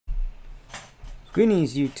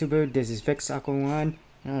Greetings YouTuber, this is Vexaco1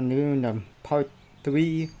 and I'm doing part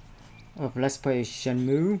 3 of Let's Play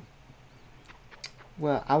Shenmue.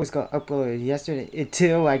 Well, I was gonna upload it yesterday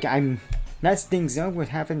until I messed things up with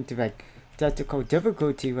having to technical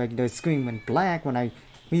difficulty, the screen went black when I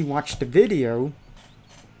rewatched the video.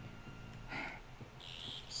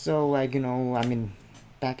 So I'm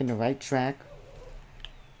back in the right track.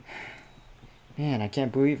 Man, I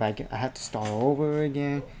can't believe I have to start over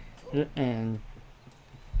again and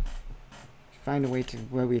find a way to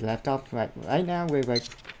where we left off. Right now we're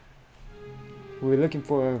looking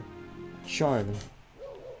for Charlie,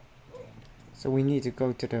 so we need to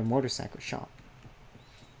go to the motorcycle shop.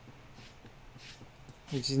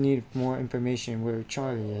 We just need more information where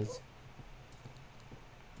Charlie is.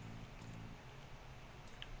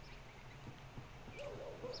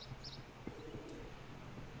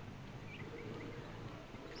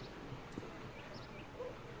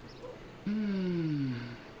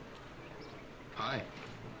 Hi.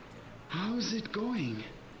 How's it going?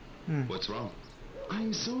 What's wrong?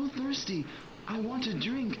 I'm so thirsty. I want a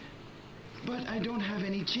drink, but I don't have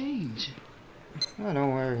any change. Oh,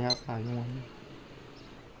 don't worry, I'll buy you one.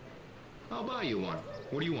 I'll buy you one.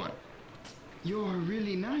 What do you want? You're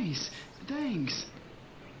really nice. Thanks.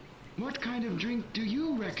 What kind of drink do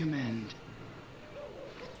you recommend?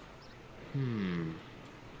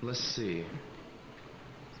 Let's see.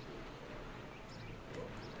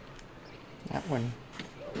 That one.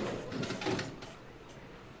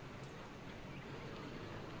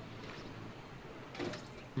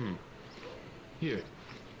 Here.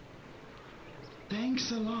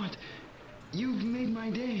 Thanks a lot. You've made my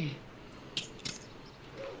day.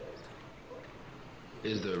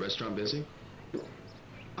 Is the restaurant busy?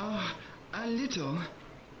 A little.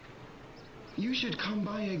 You should come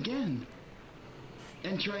by again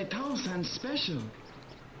and try Tao-san's special.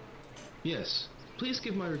 Yes. Please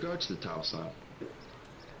give my regards to Tao-san.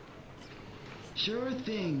 Sure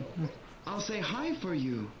thing. I'll say hi for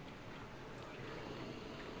you.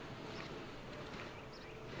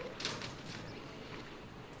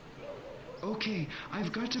 Okay,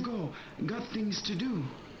 I've got to go. Got things to do.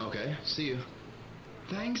 Okay, see you.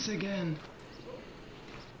 Thanks again.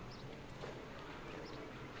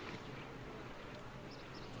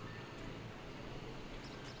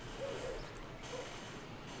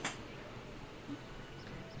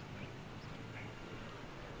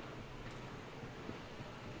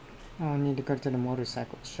 Oh, I need to go to the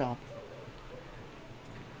motorcycle shop.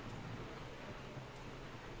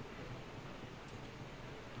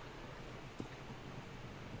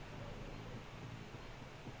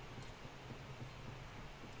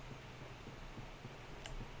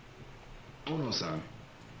 Ono-san.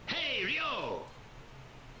 Hey, Ryo!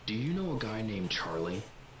 Do you know a guy named Charlie?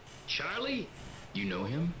 Charlie? You know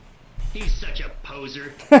him? He's such a poser.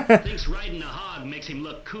 Thinks riding a hog makes him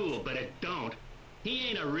look cool, but it don't. He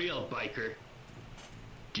ain't a real biker.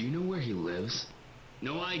 Do you know where he lives?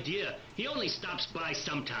 No idea. He only stops by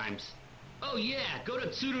sometimes. Oh yeah, go to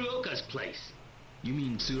Tsuruoka's place. You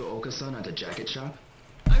mean Tsuruoka-san at the jacket shop?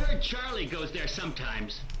 I heard Charlie goes there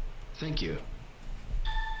sometimes. Thank you.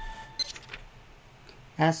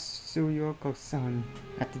 Ask Tsuruoka-san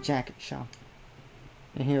at the jacket shop.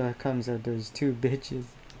 And here comes those two bitches.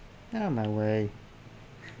 Out of my way.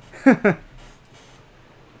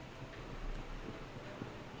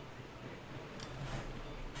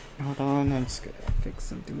 Hold on, I'm just gonna fix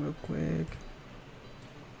something real quick.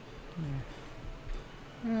 Yeah.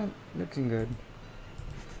 Well, looking good.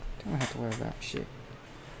 Don't have to worry about shit.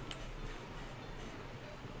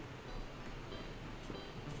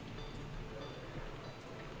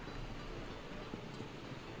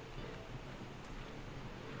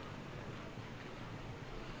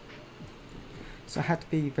 So I have to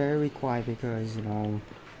be very quiet because,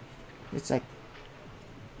 it's like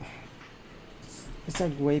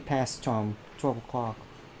way past 12 o'clock.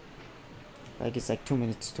 It's like 2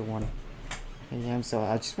 minutes to 1 a.m. So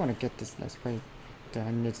I just want to get this Let's Play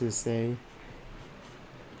done, as to say.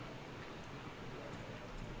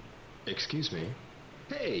 Excuse me?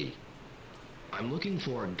 Hey! I'm looking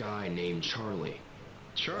for a guy named Charlie.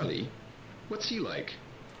 Charlie? What's he like?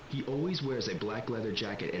 He always wears a black leather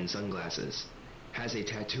jacket and sunglasses. Has a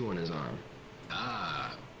tattoo on his arm.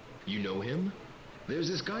 Ah, you know him? There's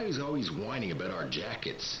this guy who's always whining about our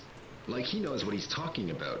jackets. Like he knows what he's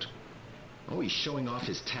talking about. Always showing off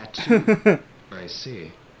his tattoo. I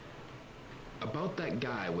see. About that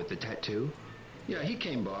guy with the tattoo? Yeah, he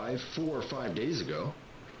came by 4 or 5 days ago.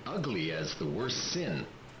 Ugly as the worst sin.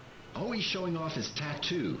 Always showing off his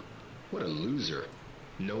tattoo. What a loser.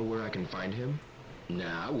 Know where I can find him?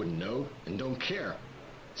 Nah, I wouldn't know, and don't care.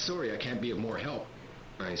 Sorry I can't be of more help.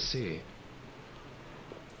 I see.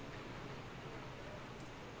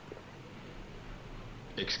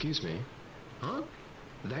 Excuse me? Huh?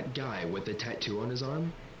 That guy with the tattoo on his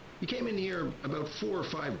arm? He came in here about 4 or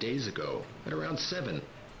 5 days ago, at around 7.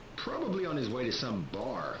 Probably on his way to some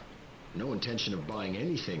bar. No intention of buying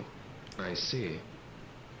anything. I see.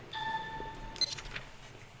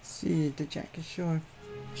 See the jacket, sure.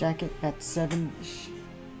 Jacket at 7.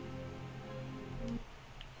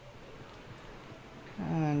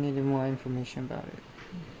 I needed more information about it.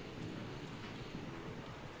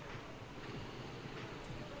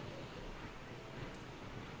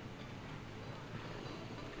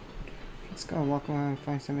 Let's go walk around and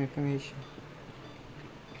find some information.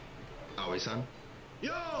 Aoi-san?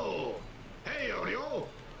 Yo! Hey, Oreo!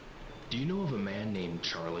 Do you know of a man named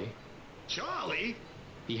Charlie? Charlie?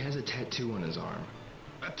 He has a tattoo on his arm.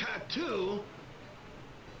 A tattoo?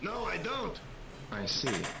 No, I don't. I see.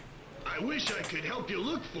 I wish I could help you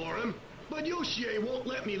look for him, but Yoshie won't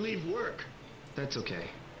let me leave work. That's okay.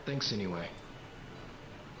 Thanks anyway.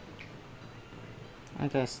 I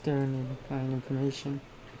guess still need to find information.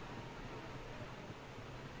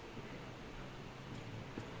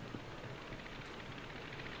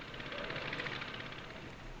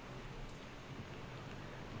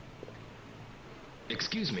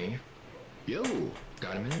 Excuse me. Yo!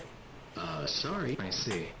 Got a minute? Sorry. I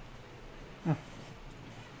see. Oh.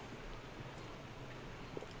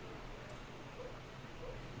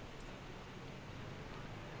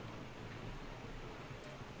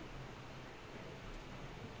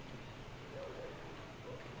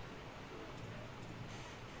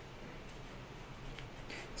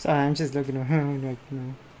 Sorry, I'm just looking around like, you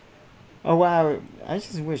know. Oh wow, I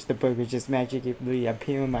just wish the book would just magically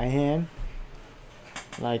appear in my hand.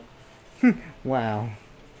 Like, wow.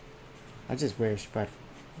 I just wish, but...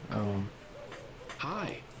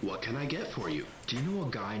 Hi, what can I get for you? Do you know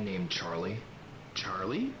a guy named Charlie?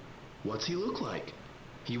 Charlie? What's he look like?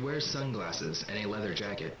 He wears sunglasses and a leather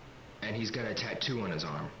jacket, and he's got a tattoo on his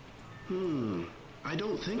arm. I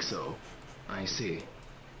don't think so. I see.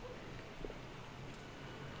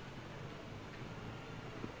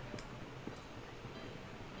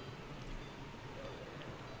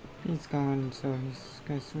 He's gone, so he's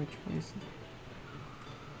gonna switch places.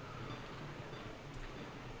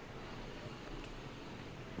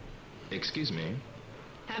 Excuse me.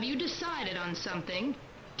 Have you decided on something?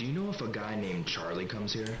 Do you know if a guy named Charlie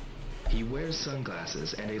comes here? He wears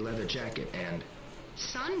sunglasses and a leather jacket and...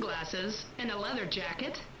 Sunglasses and a leather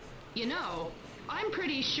jacket? You know, I'm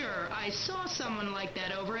pretty sure I saw someone like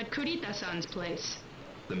that over at Kurita-san's place.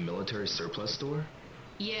 The military surplus store?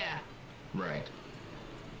 Yeah. Right.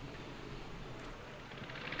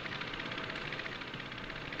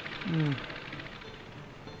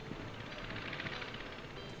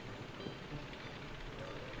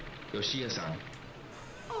 Yoshie-san,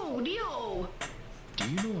 Oh, Dio! do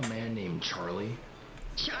you know a man named Charlie?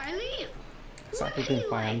 Charlie? Stop What's being he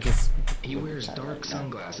quiet, I'm like? just... He wears dark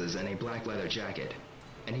sunglasses and a black leather jacket,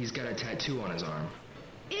 and he's got a tattoo on his arm.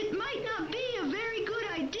 It might not be a very good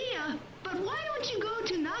idea, but why don't you go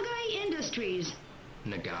to Nagai Industries?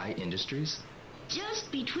 Nagai Industries?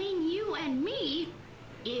 Just between you and me,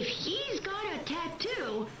 if he's got a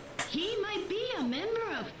tattoo, he might be a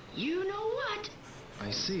member of you-know-what.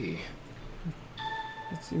 I see.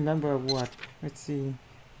 Let's see, member of what? Let's see.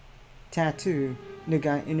 Tattoo.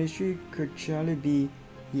 Nagai Industry. Could Charlie be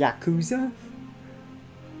Yakuza?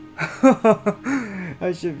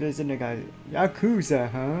 I should visit Nagai.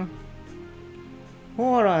 Yakuza, huh?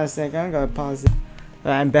 Hold on a second, I'm gonna pause it.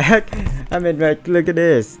 I'm back. I mean, like, look at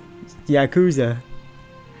this. Yakuza.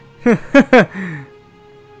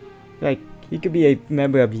 Like, he could be a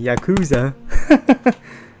member of Yakuza.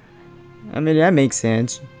 I mean, that makes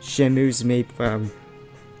sense. Shenmue's made by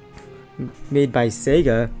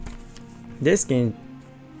Sega. This game,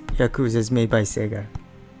 Yakuza's made by Sega.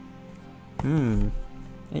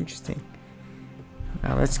 Interesting.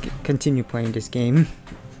 Now let's continue playing this game.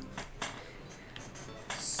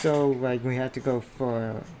 So, like, we have to go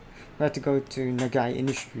to Nagai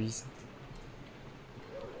Industries.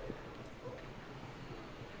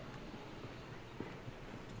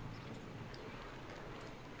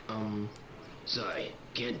 Sorry,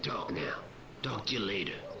 can't talk now. Talk to you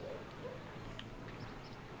later.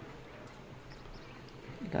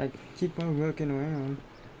 Gotta keep on looking around.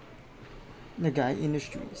 Nagai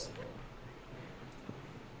Industries.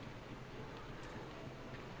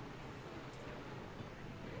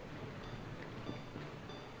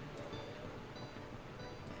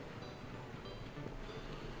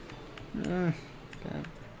 God.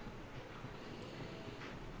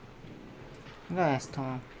 I gotta ask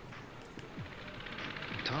Tom.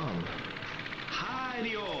 Tom, Hi,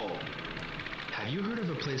 Ryo. have you heard of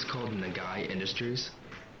a place called Nagai Industries?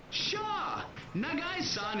 Sure,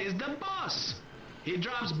 Nagai-san is the boss. He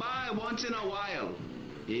drops by once in a while.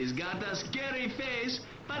 He's got a scary face,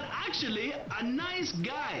 but actually a nice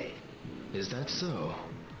guy. Is that so?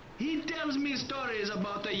 He tells me stories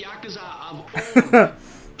about the Yakuza of old.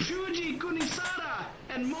 Shuji Kunisara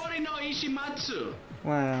and Morino Ishimatsu.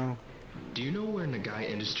 Wow. Do you know where Nagai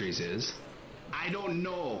Industries is? I don't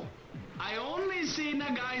know. I only see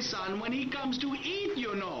Nagai-san when he comes to eat,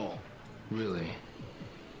 you know. Really?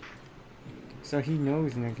 So he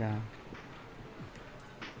knows Nagai.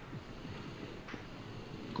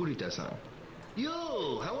 Kurita-san,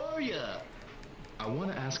 Yo, how are ya? I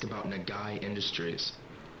want to ask about Nagai Industries.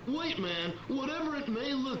 Wait, man. Whatever it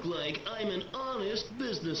may look like, I'm an honest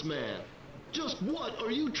businessman. Just what are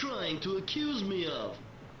you trying to accuse me of?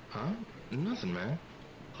 Huh? Nothing, man.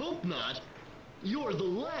 Hope not. You're the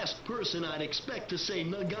last person I'd expect to say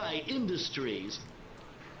Nagai Industries.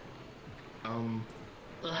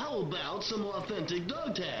 How about some authentic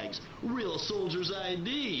dog tags? Real soldier's ID,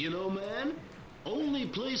 you know, man? Only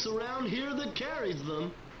place around here that carries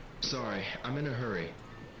them. Sorry, I'm in a hurry.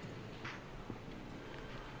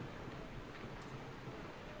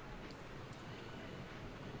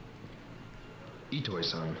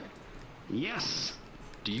 Itoi-san, Yes.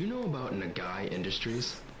 do you know about Nagai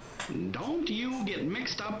Industries? Don't you get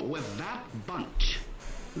mixed up with that bunch.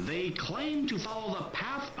 They claim to follow the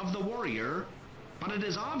path of the warrior, but it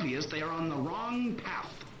is obvious they are on the wrong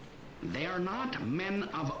path. They are not men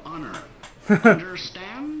of honor.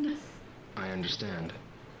 Understand? I understand.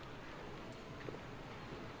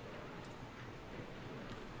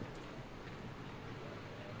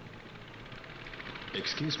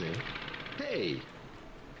 Excuse me. Hey,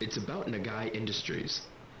 It's about Nagai Industries.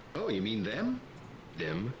 oh, you mean them?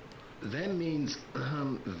 Them? Them means,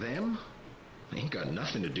 them? Ain't got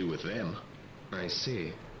nothing to do with them. I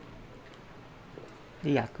see.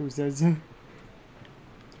 The Yakuza's.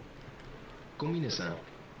 Komine-san,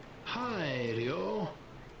 Hi, Ryo.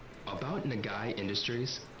 about Nagai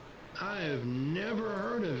Industries? I've never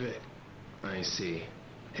heard of it. I see.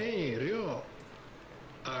 Hey, Ryo.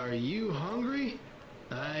 Are you hungry?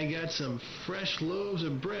 I got some fresh loaves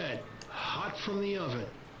of bread, hot from the oven.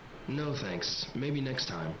 No thanks. Maybe next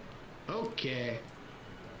time. Okay.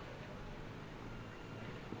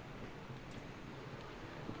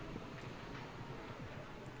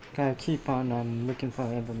 Gotta keep on looking for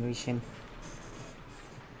information.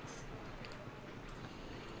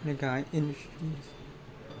 Nagai Industries.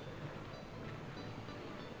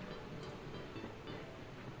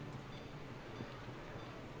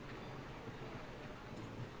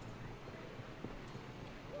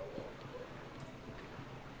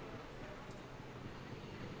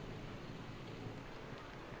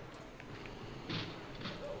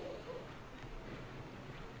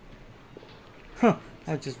 Huh,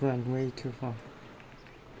 I just ran way too far.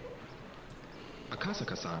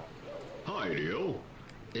 Akasaka-san, Hi, Ryo.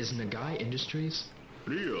 is Nagai Industries?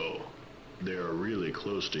 Ryo. They're really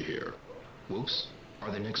close to here. Whoops.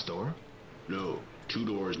 Are they next door? No, 2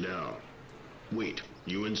 doors down. Wait,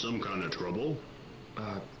 you in some kind of trouble?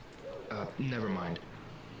 Never mind.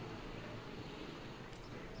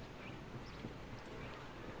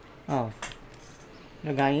 Oh.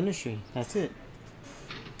 Nagai Industry, that's it.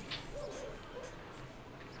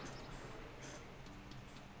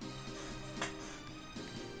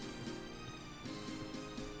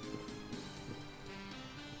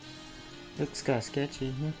 Looks kinda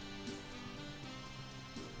sketchy, huh?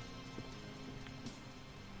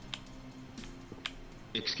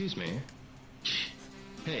 Excuse me.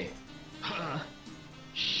 Hey, Huh?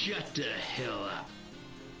 Shut the hell up.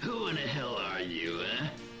 Who in the hell are you, huh?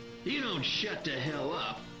 You don't shut the hell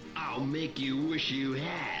up, I'll make you wish you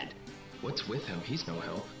had. what's with him? He's no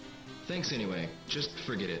help. Thanks anyway. Just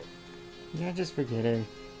forget it. Yeah, just forget it.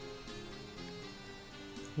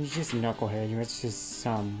 He's just a knucklehead. Let's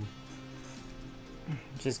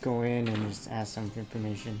just go in and just ask some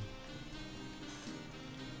information.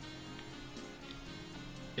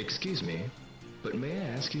 Excuse me, but may I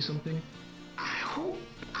ask you something? I hope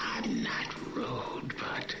I'm not rude,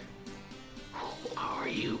 but who are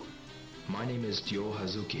you? My name is Ryo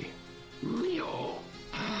Hazuki. Ryo.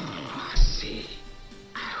 I see.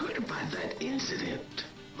 I heard about that incident.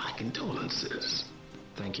 My condolences.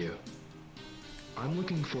 Thank you. I'm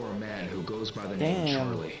looking for a man who goes by the name Damn.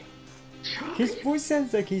 Charlie. Charlie? His voice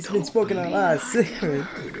sounds like he's been Don't spoken a believe lot. I never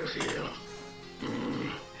heard of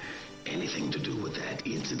him. Anything to do with that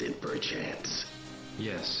incident, perchance?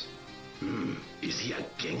 Yes. Is he a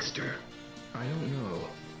gangster? I don't know,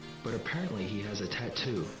 but apparently he has a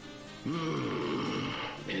tattoo.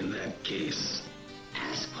 In that case,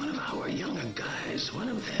 ask one of our younger guys. One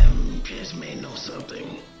of them just may know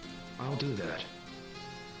something. I'll do that.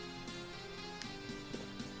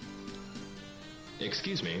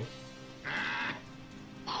 Excuse me.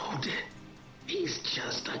 Hold it. He's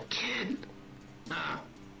just a kid.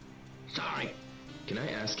 Sorry. Can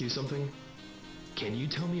I ask you something? Can you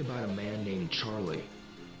tell me about a man named Charlie?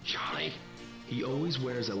 Charlie? He always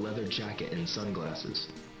wears a leather jacket and sunglasses.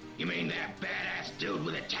 You mean that badass dude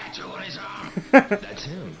with a tattoo on his arm? That's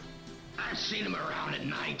him. I've seen him around at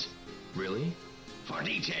night. Really? For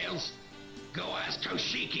details, go ask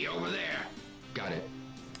Toshiki over there. Got it.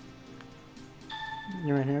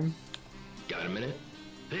 You and him? Got a minute?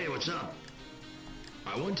 Hey, what's up?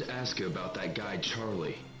 I want to ask you about that guy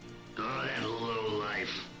Charlie. Oh, that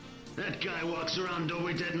lowlife. That guy walks around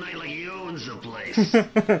Dorit at night like he owns the place.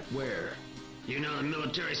 Where? You know the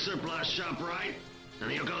military surplus shop, right? And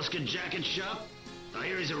the Yokosuka jacket shop? I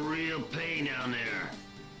hear he's a real pain down there.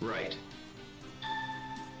 Right.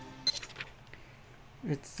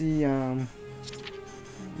 Let's see,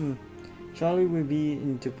 Charlie will be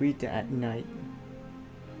in Dorit at night.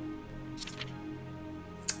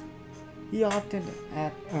 He often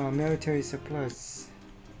at military surplus.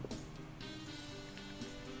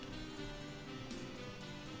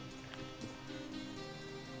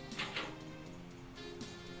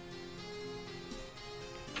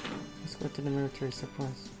 Let's go to the military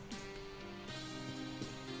surplus.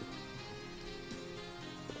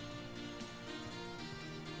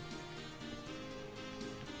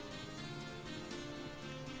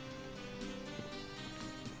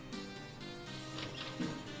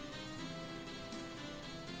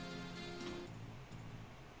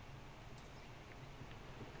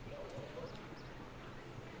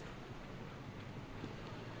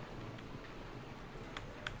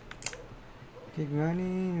 Keep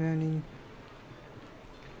running, running.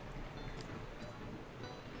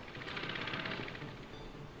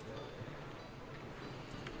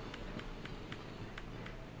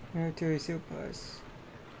 Military surplus.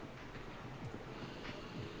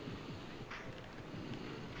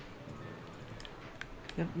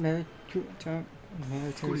 Yep, military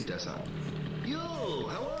Kurita-san, Yo,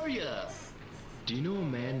 how are ya? do you know a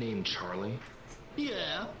man named Charlie?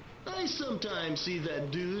 Yeah, I sometimes see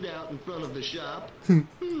that dude out in front of the shop.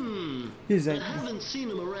 He's I like, haven't seen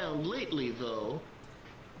him around lately, though.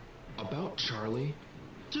 About Charlie?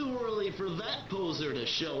 Too early for that poser to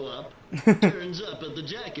show up. Turns up at the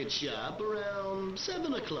jacket shop around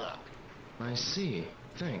 7 o'clock. I see.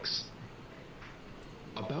 Thanks.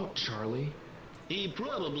 About Charlie? He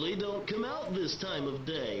probably don't come out this time of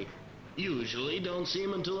day. Usually don't see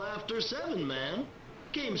him until after 7, man.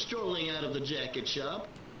 Came strolling out of the jacket shop.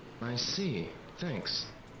 I see. Thanks.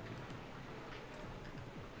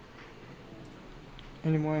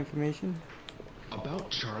 any more information? About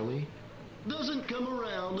Charlie? Doesn't come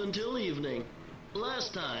around until evening.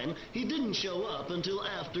 Last time, he didn't show up until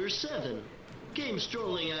after 7. Came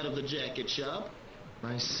strolling out of the jacket shop.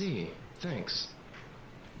 I see. Thanks.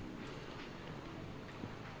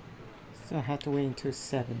 So I have to wait until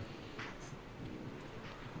 7.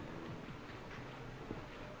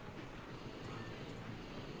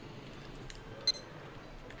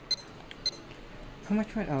 How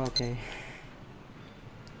much rent? Oh, okay.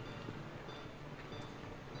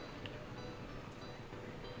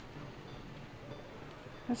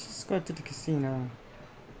 Let's just go to the casino.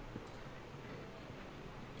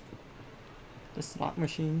 The slot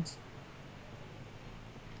machines.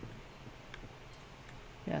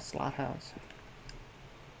 Yeah, slot house.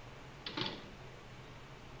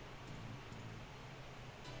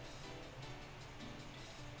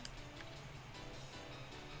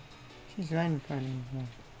 She's right in front of me. Yeah.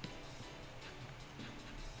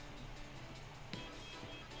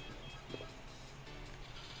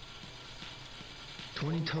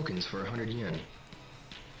 20 tokens for 100 yen.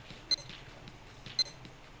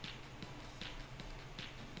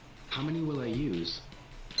 How many will I use?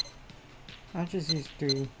 I'll just use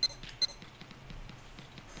 3.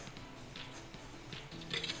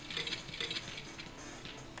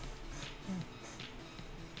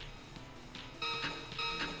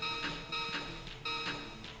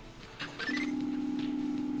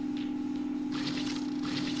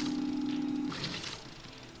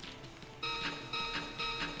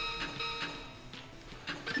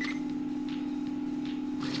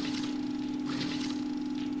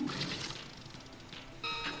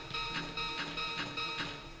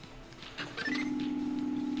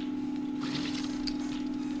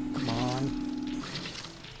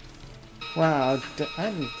 Wow, I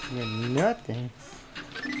didn't hear nothing.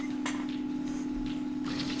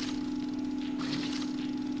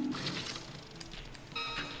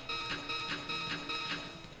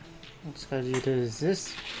 Let's go do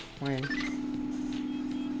this way.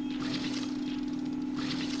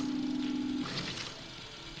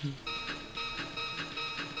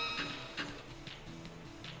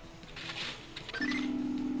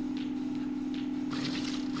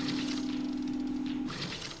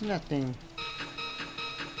 Nothing.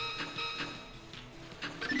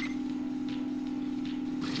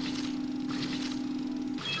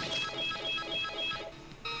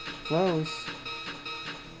 Close.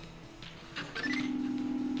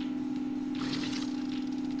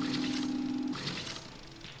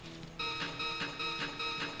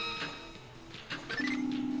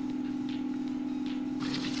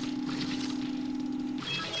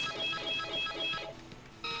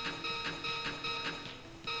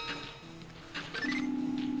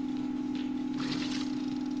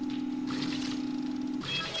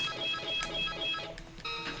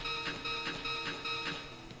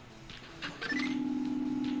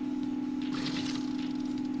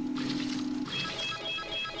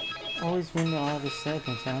 Always win all the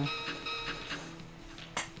seconds, huh?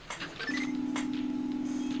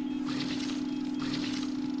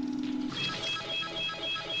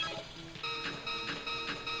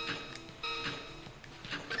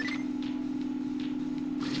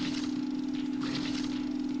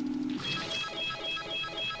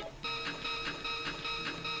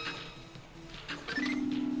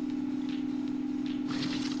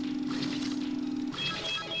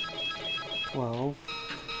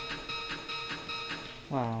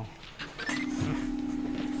 Wow.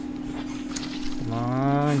 Come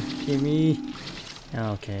on, give me.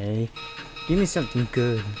 Okay. Give me something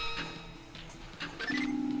good.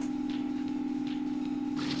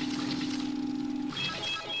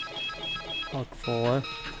 Look for.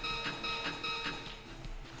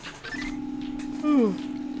 Oh,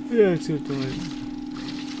 yeah, it's so tired.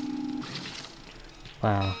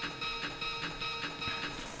 Wow.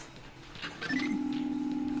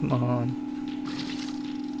 Come on.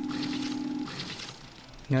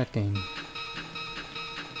 Nothing.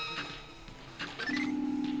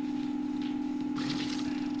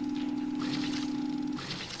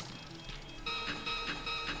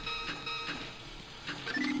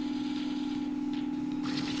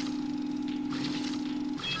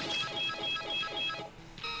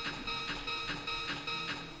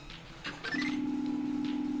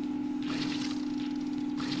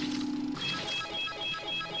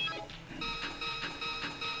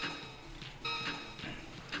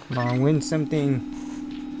 Come on, win something.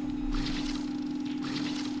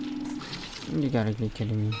 You gotta be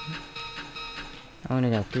kidding me. I only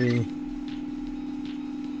got 3.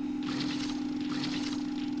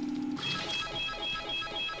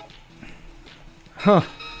 Huh.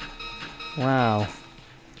 Wow.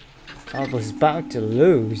 I was about to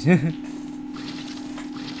lose. Come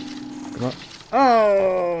on.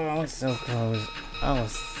 Oh, I was so close. I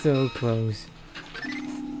was so close.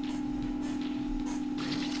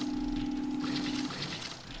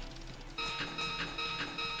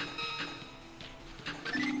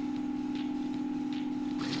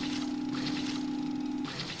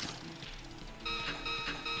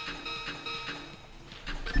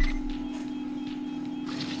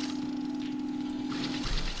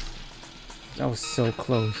 That was so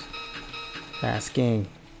close. Last game.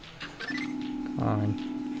 Come on.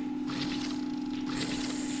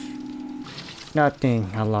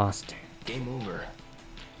 Nothing. I lost. Game over.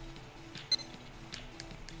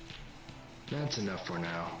 That's enough for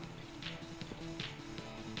now.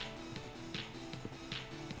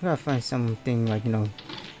 I gotta find something like, you know,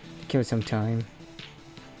 kill some time.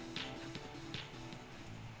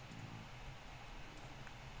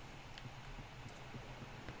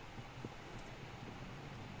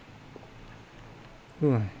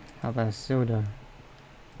 Ooh, how about a soda?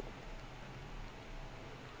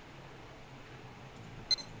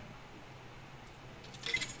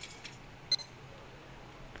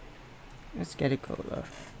 Let's get a cola.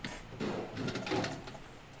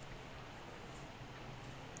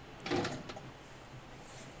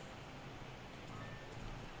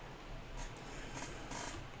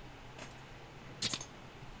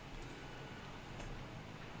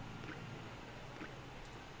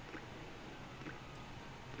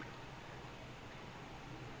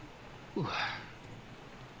 Ooh.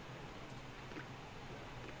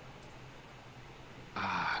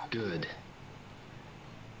 Ah, good.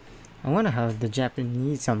 I wonder how the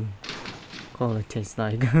Japanese cola tastes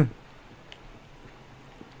like.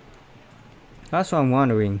 That's what I'm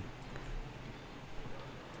wondering.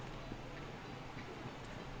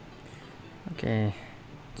 Okay,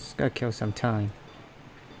 just gotta kill some time.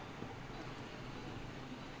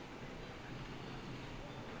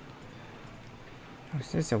 Oh,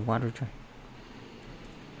 is this a water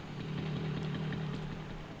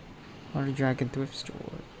dragon thrift store?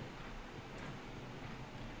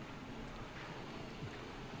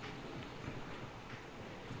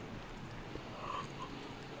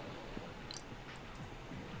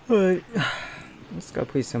 Alright, let's go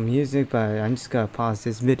play some music, but I'm just gonna pause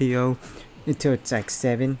this video until it's like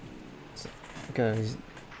 7 because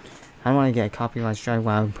I don't want to get a copyright strike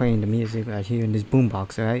while I'm playing the music right here in this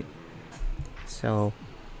boombox, alright? So,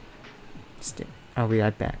 I'll be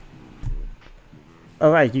right back.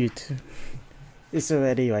 Alright, YouTube. It's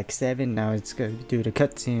already like 7 now. It's gonna do the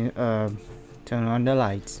cutscene. Turn on the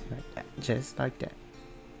lights, like that, just like that.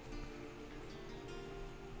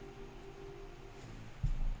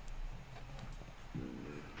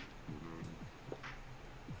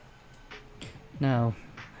 Now,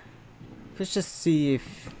 let's just see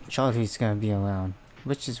if Charlie's gonna be around.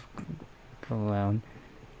 Let's just go around.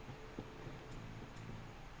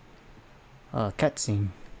 Cutscene.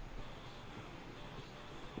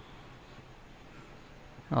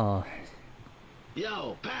 Oh.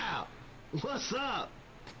 Yo, pal! What's up?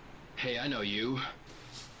 Hey, I know you.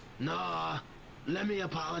 Nah, let me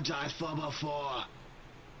apologize for before.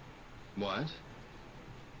 What?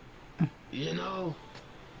 You know,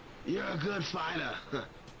 you're a good fighter.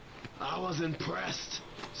 I was impressed.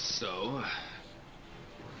 So?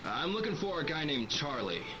 I'm looking for a guy named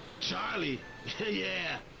Charlie. Charlie?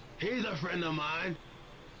 Yeah, he's a friend of mine.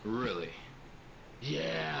 Really?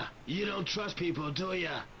 Yeah, you don't trust people, do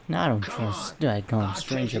ya? No, I don't Come trust on. that kind I'll of take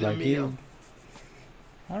stranger you to like meal. you.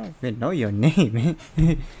 I don't even know your name, man.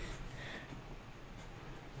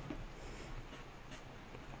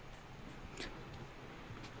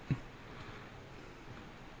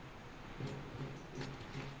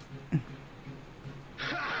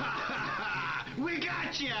 We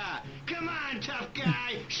got ya! Come on, tough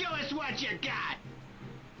guy! Show us what you got!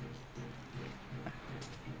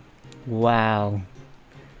 Wow.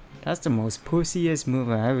 That's the most pussiest move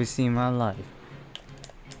I've ever seen in my life.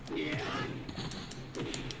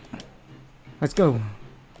 Let's go.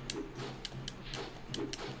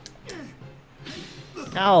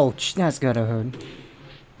 Ouch, that's gotta hurt.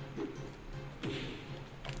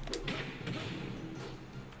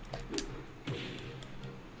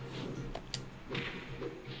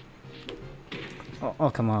 Oh,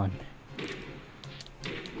 come on.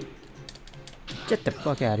 Get the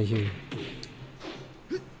fuck out of here.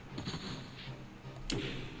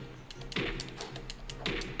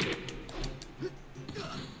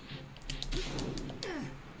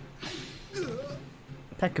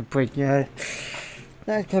 That could break your...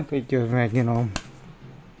 That could break your, you know,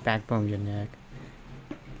 backbone, your neck.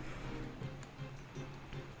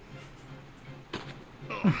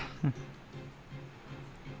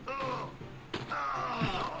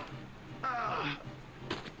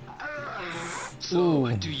 So,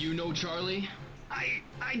 Ooh. do you know Charlie?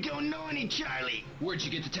 I don't know any Charlie. Where'd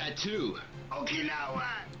you get the tattoo? Okay, now,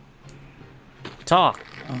 Talk.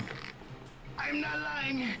 I'm not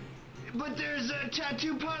lying. But there's a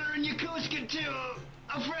tattoo parlor in Yokosuka, too.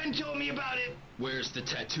 A friend told me about it. Where's the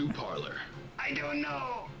tattoo parlor? I don't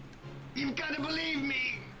know. You've got to believe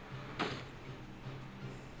me.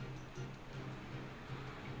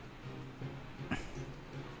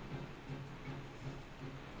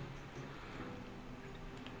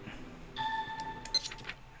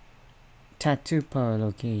 Tattoo parlor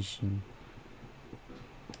location.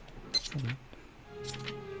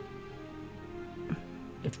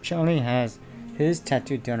 If Charlie has his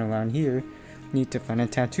tattoo done around here, need to find a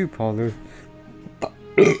tattoo parlor.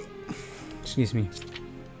 Excuse me.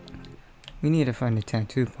 We need to find a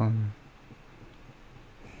tattoo parlor.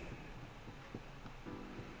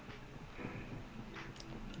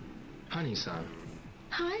 Honey-san,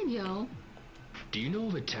 Hi, Joe. do you know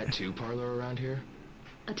of a tattoo parlor around here?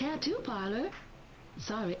 A tattoo parlor?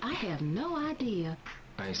 Sorry, I have no idea.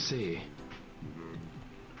 I see.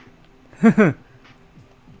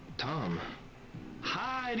 Tom,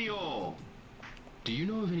 Hi, Rio. do you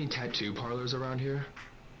know of any tattoo parlors around here?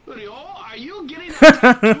 Rio, are you getting a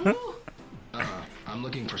tattoo? I'm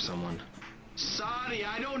looking for someone. Sorry,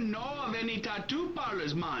 I don't know of any tattoo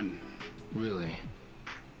parlors, man. Really?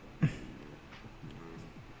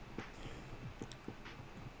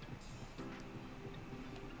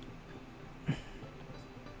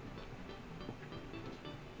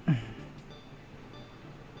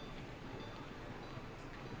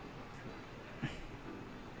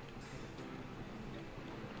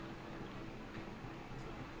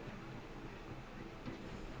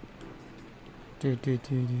 Let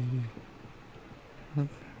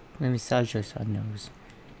me massage your son nose.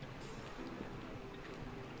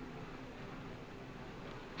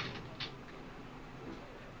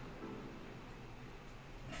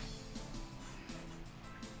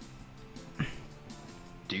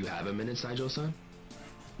 Do you have a minute, Saijo-san?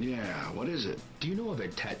 Yeah, what is it? Do you know of a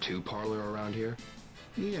tattoo parlor around here?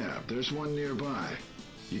 Yeah, there's one nearby.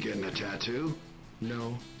 You getting a tattoo?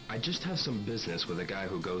 No, I just have some business with a guy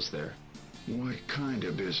who goes there. What kind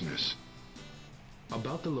of business?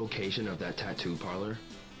 About the location of that tattoo parlor?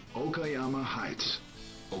 Okayama Heights.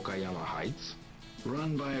 Okayama Heights?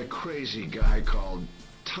 Run by a crazy guy called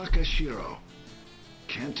Takashiro.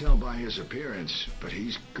 Can't tell by his appearance, but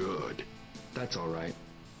he's good. That's alright.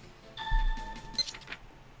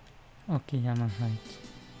 Okayama Heights.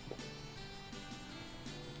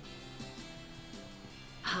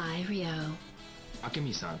 Hi, Rio.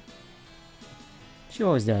 Akemi-san. She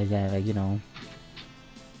always does that, like, you know.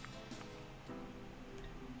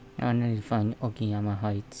 I need to find Okayama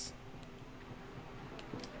Heights.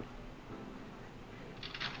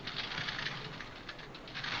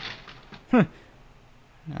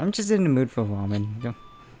 I'm just in the mood for ramen.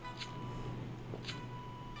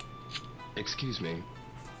 Excuse me.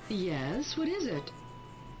 Yes, what is it?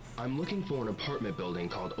 I'm looking for an apartment building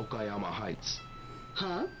called Okayama Heights.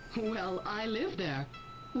 Huh? Well, I live there.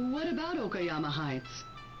 What about Okayama Heights?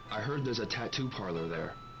 I heard there's a tattoo parlor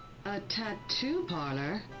there. A tattoo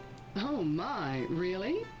parlor? Oh my,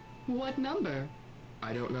 really? What number?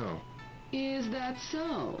 I don't know. Is that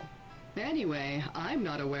so? Anyway, I'm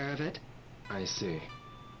not aware of it. I see.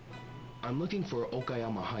 I'm looking for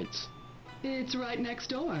Okayama Heights. It's right next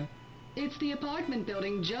door. It's the apartment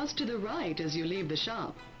building just to the right as you leave the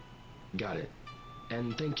shop. Got it.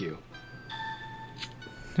 And thank you.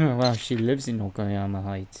 Oh wow, she lives in Okayama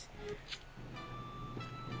Heights.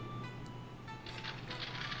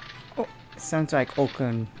 Oh, sounds like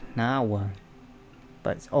Okinawa.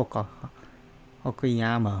 But it's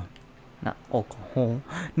Okayama. Not Oklahoma.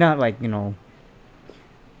 Not like, you know,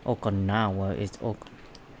 Okinawa. It's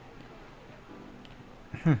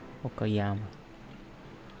Okayama.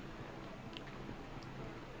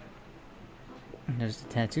 There's the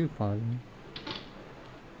tattoo parlor.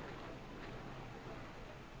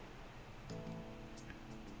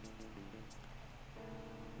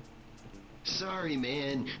 Sorry,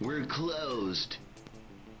 man. We're closed.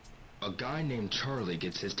 A guy named Charlie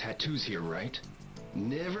gets his tattoos here, right?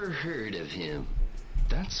 Never heard of him.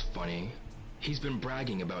 That's funny. He's been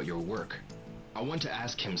bragging about your work. I want to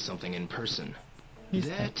ask him something in person.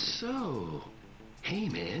 That's so. Hey,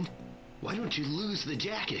 man. Why don't you lose the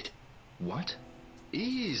jacket? What?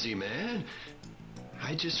 Easy, man.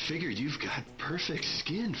 I just figured you've got perfect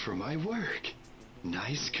skin for my work.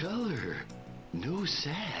 Nice color. No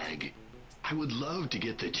sag. I would love to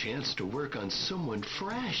get the chance to work on someone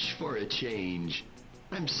fresh for a change.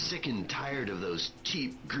 I'm sick and tired of those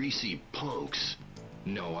cheap, greasy punks.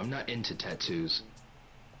 No, I'm not into tattoos.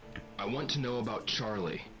 I want to know about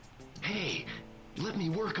Charlie. Hey, let me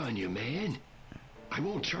work on you, man. I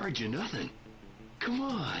won't charge you nothing. Come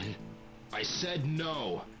on. I said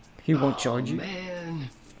no. He won't charge you? Man.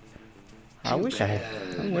 I wish I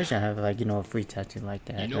had like, you know, a free tattoo like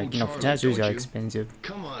that. You know like, you know, Charlie, tattoos don't are you? expensive.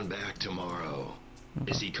 Come on back tomorrow.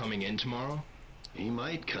 Is he coming in tomorrow? He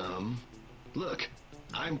might come. Look,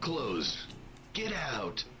 I'm closed. Get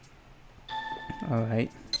out.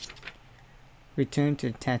 Alright. Return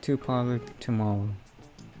to the tattoo parlor tomorrow.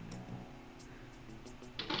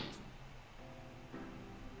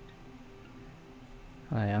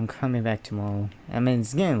 Alright, I'm coming back tomorrow. I mean,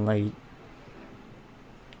 it's getting late.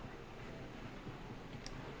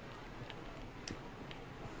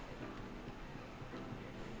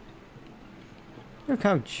 Look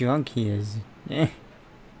how drunk he is. Eh.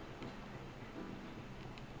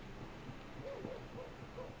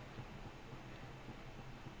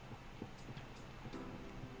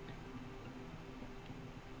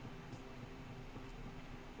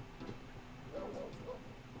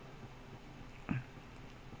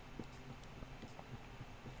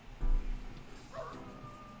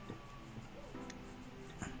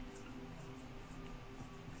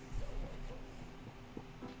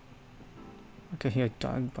 I can hear a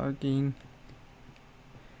dog barking.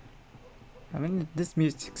 I mean, this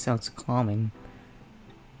music sounds calming.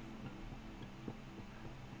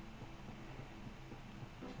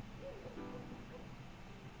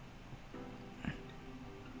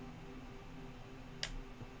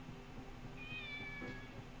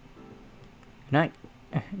 Good night.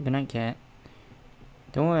 Good night, cat.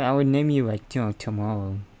 Don't worry, I will name you like, you know,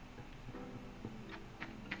 tomorrow.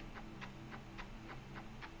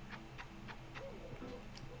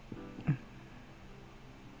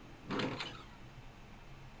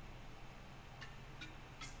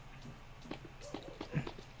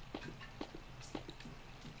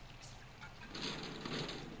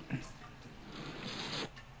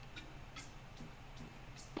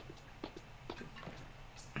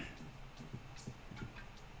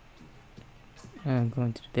 I'm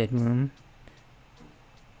going to the bedroom.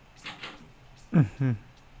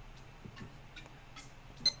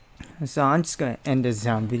 So I'm just gonna end this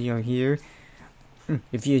video here.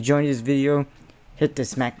 If you enjoyed this video, hit the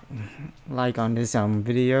smack like on this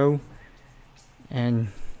video and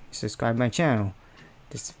subscribe my channel.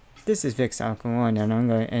 This is Vix Alkaline, and I'm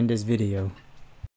gonna end this video.